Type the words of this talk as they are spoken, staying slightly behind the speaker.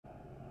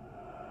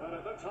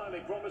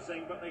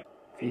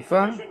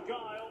FIFA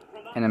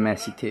and a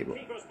messy table.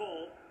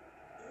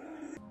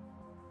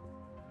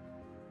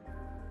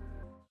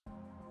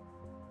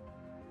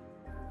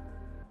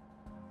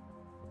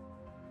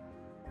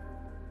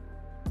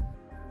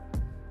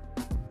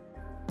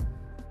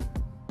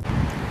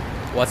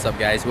 What's up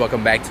guys,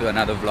 welcome back to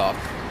another vlog.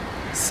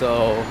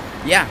 So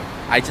yeah,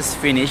 I just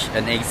finished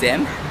an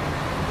exam.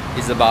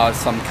 It's about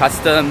some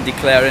custom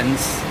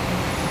declarants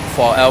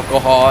for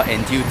alcohol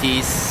and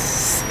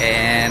duties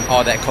and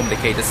all that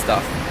complicated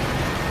stuff.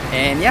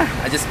 And yeah,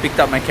 I just picked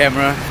up my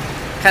camera.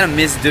 Kind of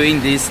miss doing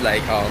these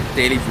like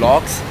daily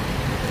vlogs.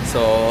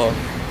 So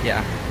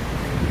yeah,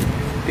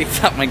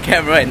 picked up my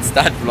camera and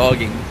start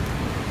vlogging.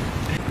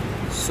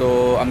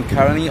 So I'm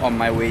currently on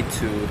my way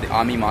to the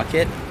army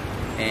market,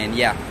 and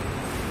yeah,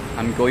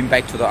 I'm going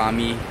back to the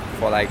army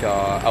for like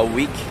a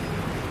week.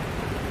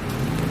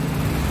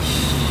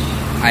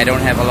 I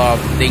don't have a lot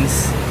of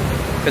things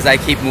because I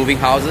keep moving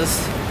houses.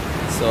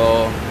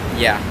 So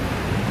yeah,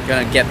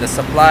 gonna get the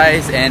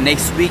supplies, and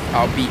next week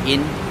I'll be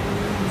in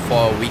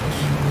for a week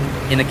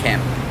in a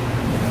camp.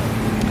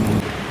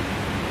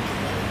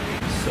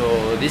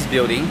 So this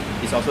building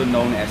is also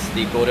known as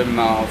the Golden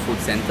Mile Food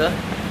Center,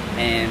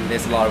 and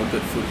there's a lot of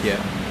good food here.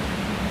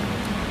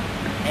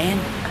 And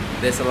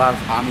there's a lot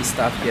of army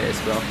stuff here as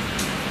well.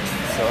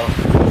 So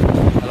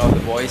a lot of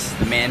the boys,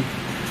 the men,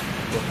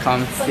 will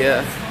come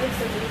here,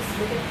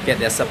 get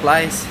their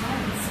supplies,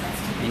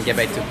 and get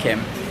back to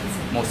camp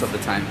most of the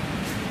time.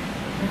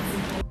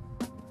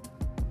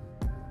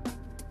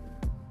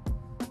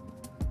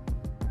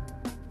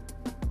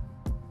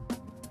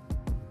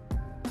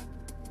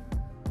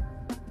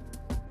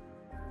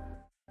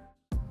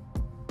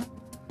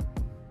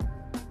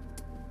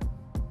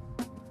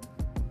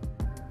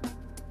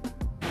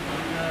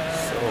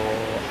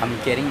 I'm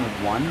getting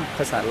one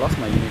because I lost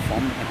my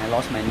uniform and I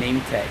lost my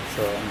name tag,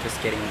 so I'm just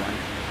getting one.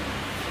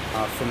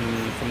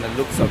 From the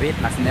looks of it,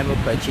 I've never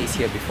purchased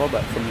here before,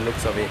 but from the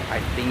looks of it, I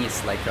think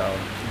it's like a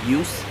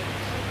used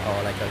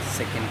or like a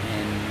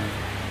second-hand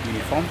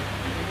uniform.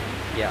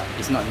 Yeah,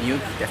 it's not new,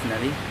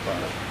 definitely,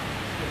 but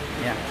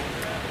yeah,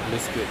 it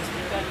looks good.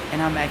 And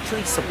I'm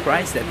actually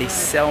surprised that they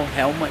sell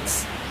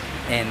helmets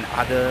and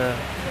other,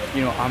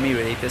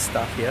 army-related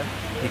stuff here,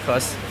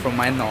 because from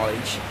my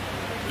knowledge,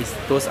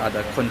 those are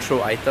the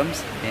control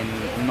items, and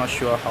I'm not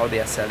sure how they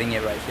are selling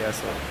it right here,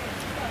 so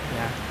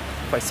yeah,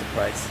 quite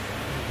surprised.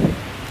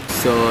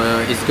 So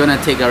it's gonna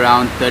take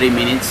around 30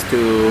 minutes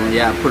to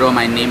put on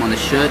my name on the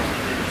shirt.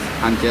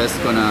 I'm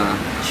just gonna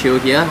chill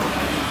here,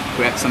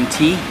 grab some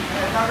tea,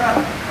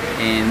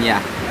 and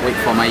wait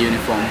for my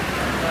uniform.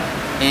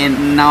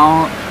 And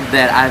now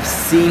that I've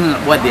seen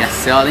what they are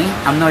selling,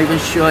 I'm not even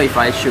sure if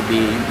I should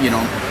be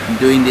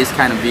doing this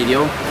kind of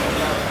video,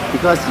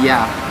 because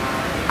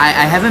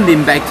I haven't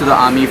been back to the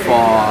army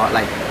for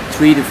like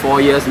 3 to 4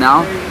 years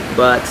now,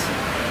 but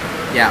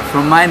yeah,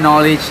 from my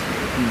knowledge,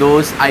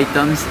 those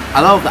items,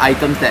 a lot of the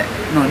items that,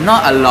 no,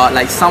 not a lot,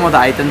 like some of the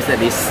items that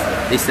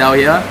they sell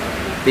here,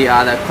 they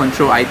are the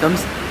control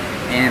items,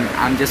 and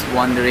I'm just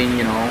wondering,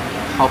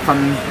 how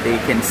come they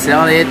can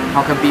sell it,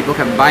 how come people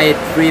can buy it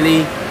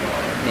freely,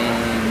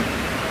 and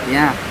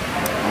yeah,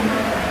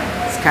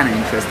 it's kind of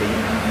interesting.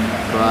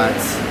 But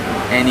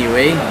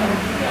anyway,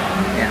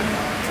 yeah,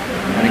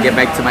 I'm gonna get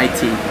back to my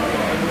tea.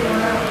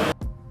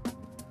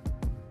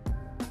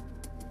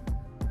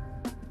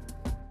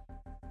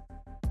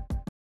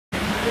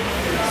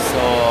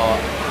 So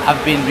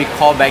I've been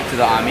recalled back to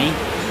the army,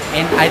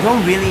 and I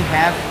don't really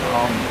have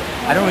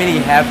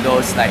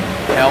those like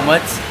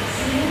helmets,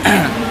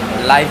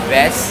 life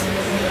vests,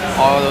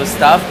 all those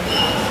stuff.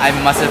 I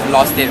must have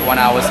lost it when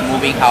I was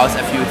moving house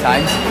a few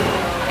times,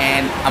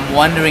 and I'm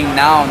wondering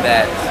now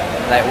that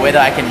like whether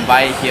I can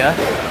buy it here,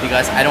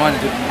 because I don't want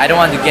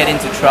to get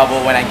into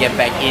trouble when I get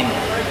back in.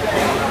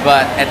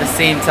 But at the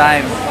same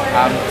time,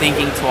 I'm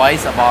thinking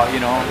twice about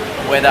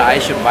whether I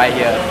should buy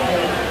here.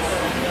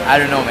 I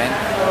don't know, man.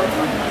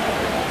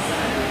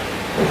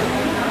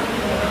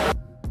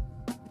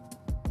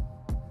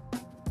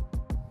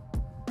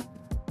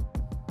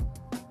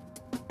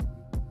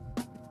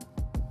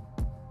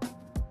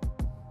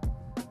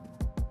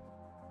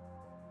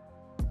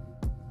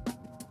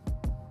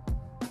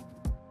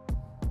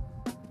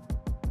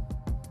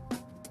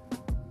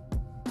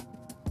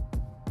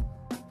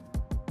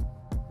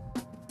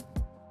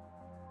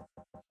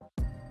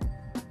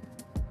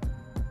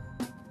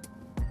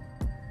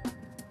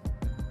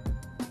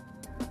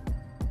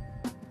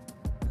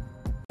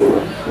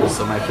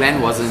 So my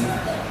plan wasn't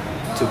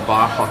to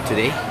bar hop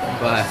today,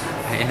 but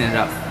I ended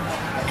up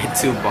at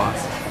 2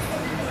 bars.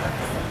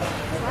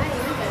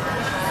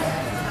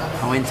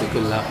 I went to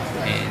Good Luck,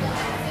 and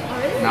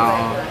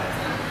now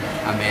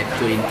I'm at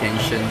Good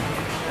Intention.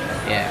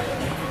 Yeah.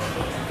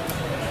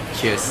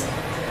 Cheers.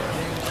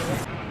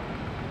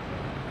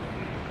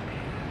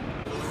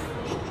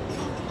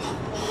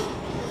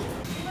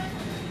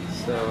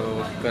 So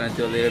gonna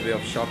do a little bit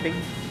of shopping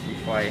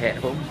before I head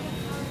home.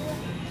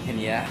 And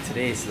yeah,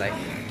 today is like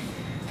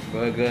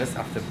burgers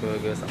after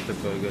burgers after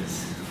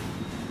burgers.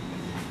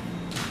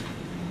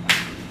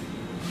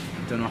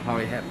 Don't know how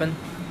it happened,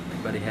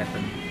 but it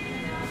happened.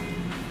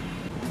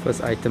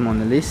 First item on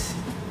the list.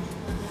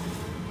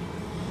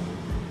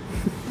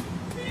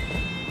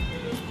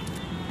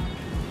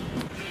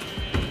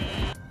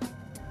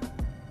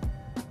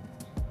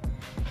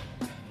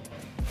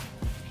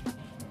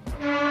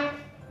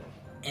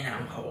 And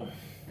I'm home.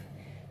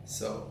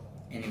 So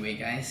anyway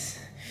guys,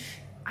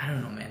 I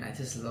don't know man, I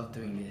just love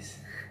doing this.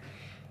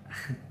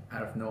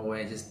 Out of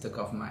nowhere I just took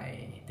out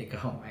my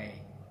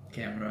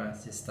camera,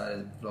 just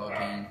started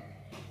vlogging,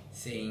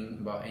 saying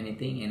about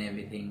anything and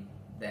everything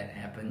that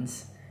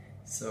happens.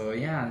 So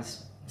yeah,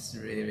 it's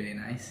really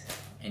nice.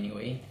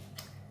 Anyway,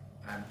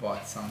 I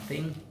bought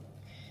something.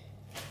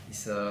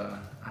 It's a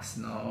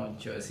Arsenal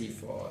jersey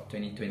for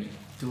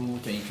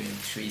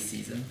 2022-2023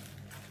 season.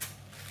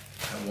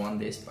 I won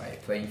this by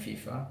playing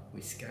FIFA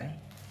with Sky.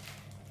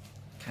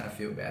 Kind of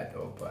feel bad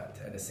though, but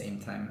at the same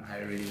time I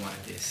really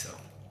wanted this, so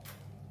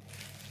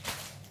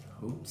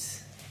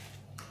oops.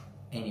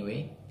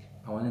 Anyway,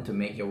 I wanted to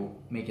make your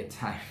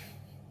time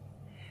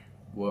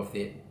worth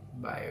it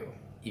by,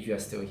 if you're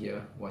still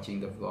here watching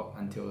the vlog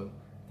until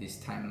this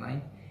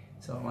timeline.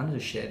 So I wanted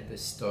to share the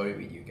story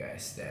with you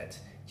guys that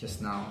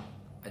just now,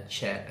 a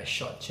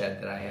short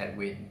chat that I had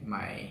with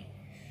my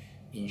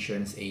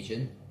insurance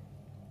agent.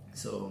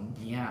 So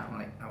yeah,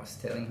 like I was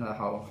telling her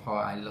how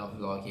I love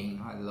vlogging,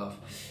 how I love,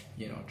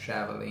 you know,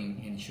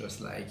 traveling, and she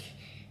was like,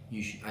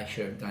 I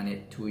should have done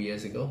it 2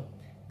 years ago,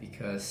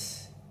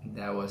 because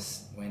that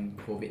was when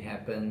COVID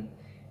happened.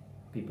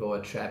 People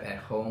were trapped at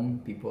home,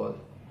 people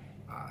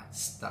are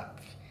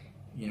stuck,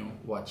 you know,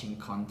 watching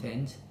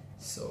content.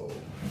 So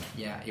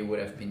yeah, it would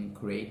have been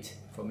great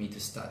for me to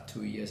start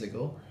 2 years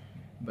ago.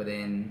 But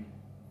then,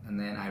 and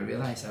then I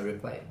realized, I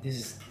replied,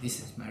 this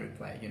is my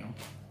reply, you know.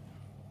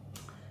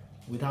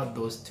 Without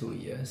those 2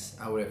 years,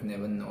 I would have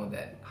never know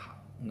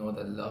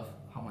the love,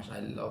 how much I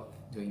love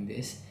doing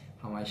this,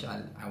 how much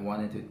I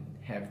wanted to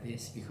have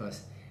this,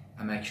 because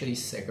I'm actually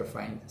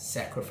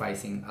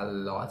sacrificing a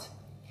lot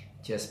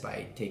just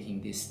by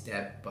taking this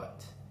step.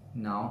 But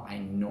now I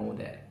know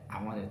that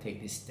I want to take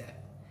this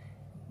step,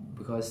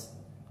 because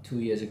 2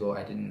 years ago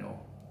I didn't know.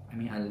 I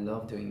mean, I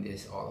love doing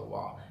this all the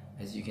while.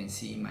 As you can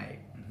see, my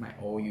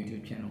old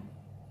YouTube channel,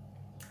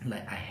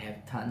 like I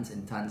have tons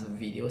and tons of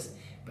videos,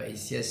 but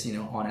it's just, you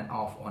know, on and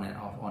off.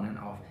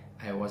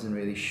 I wasn't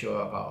really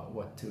sure about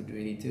what to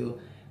really do.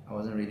 I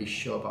wasn't really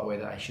sure about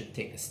whether I should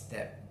take a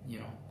step, you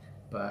know.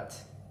 But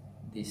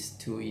these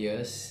 2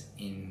 years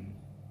in,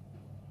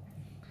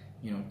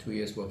 you know, 2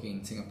 years working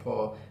in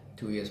Singapore,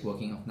 2 years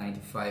working of 9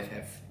 to 5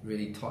 have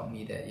really taught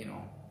me that, you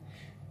know,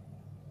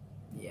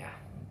 yeah,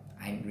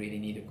 I really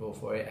need to go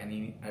for it. I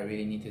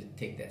really need to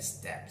take that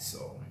step.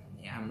 So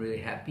yeah, I'm really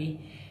happy.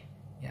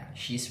 Yeah,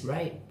 she's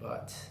right,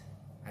 but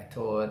I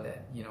told her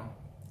that, you know,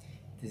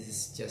 this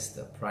is just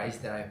the price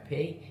that I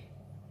pay.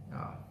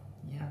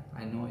 Yeah,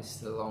 I know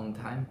it's a long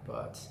time,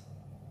 but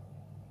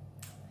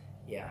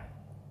yeah,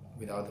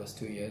 without those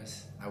 2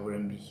 years, I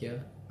wouldn't be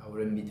here. I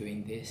wouldn't be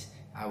doing this.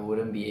 I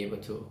wouldn't be able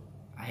to.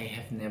 I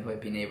have never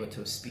been able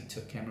to speak to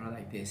a camera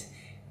like this.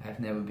 I've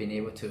never been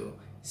able to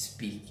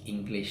speak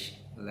English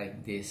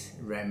like this,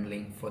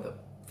 rambling for the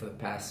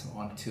past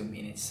 1-2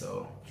 minutes.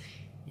 So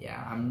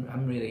yeah,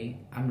 I'm really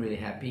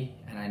happy,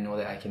 and I know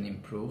that I can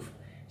improve.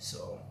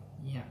 So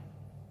yeah,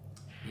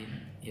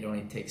 it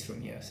only takes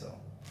from here. So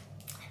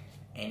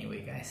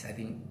anyway guys, I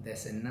think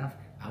that's enough.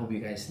 I hope you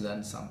guys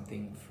learned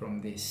something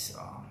from this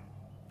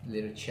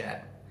little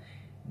chat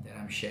that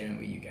I'm sharing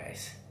with you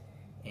guys.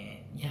 And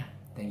yeah,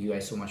 thank you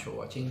guys so much for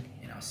watching,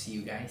 and I'll see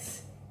you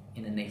guys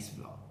in the next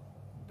vlog.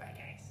 Bye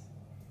guys.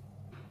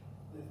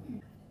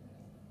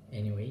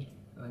 Anyway,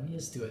 let me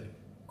just do a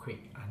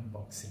quick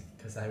unboxing,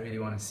 because I really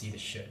want to see the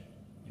shirt,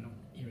 you know,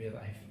 in real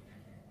life.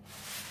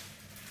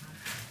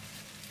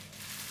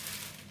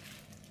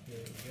 Here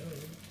we go.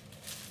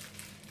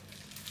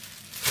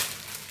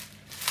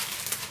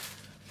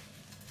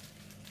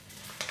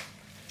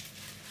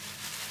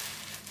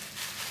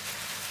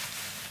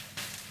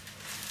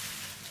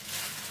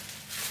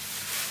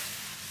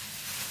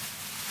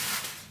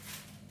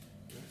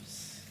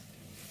 Oops.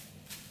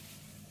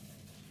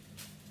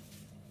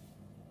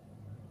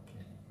 Look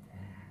at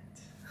that.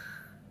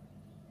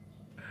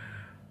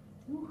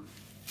 Whew.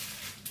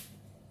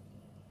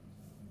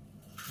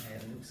 Yeah,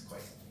 it looks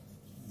quite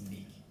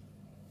big.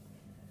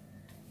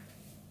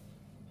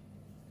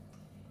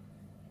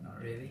 Not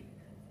really.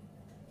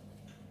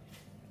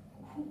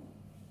 Whew.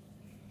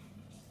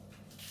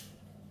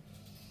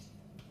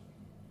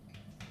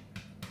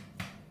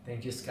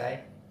 Thank you,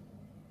 Sky.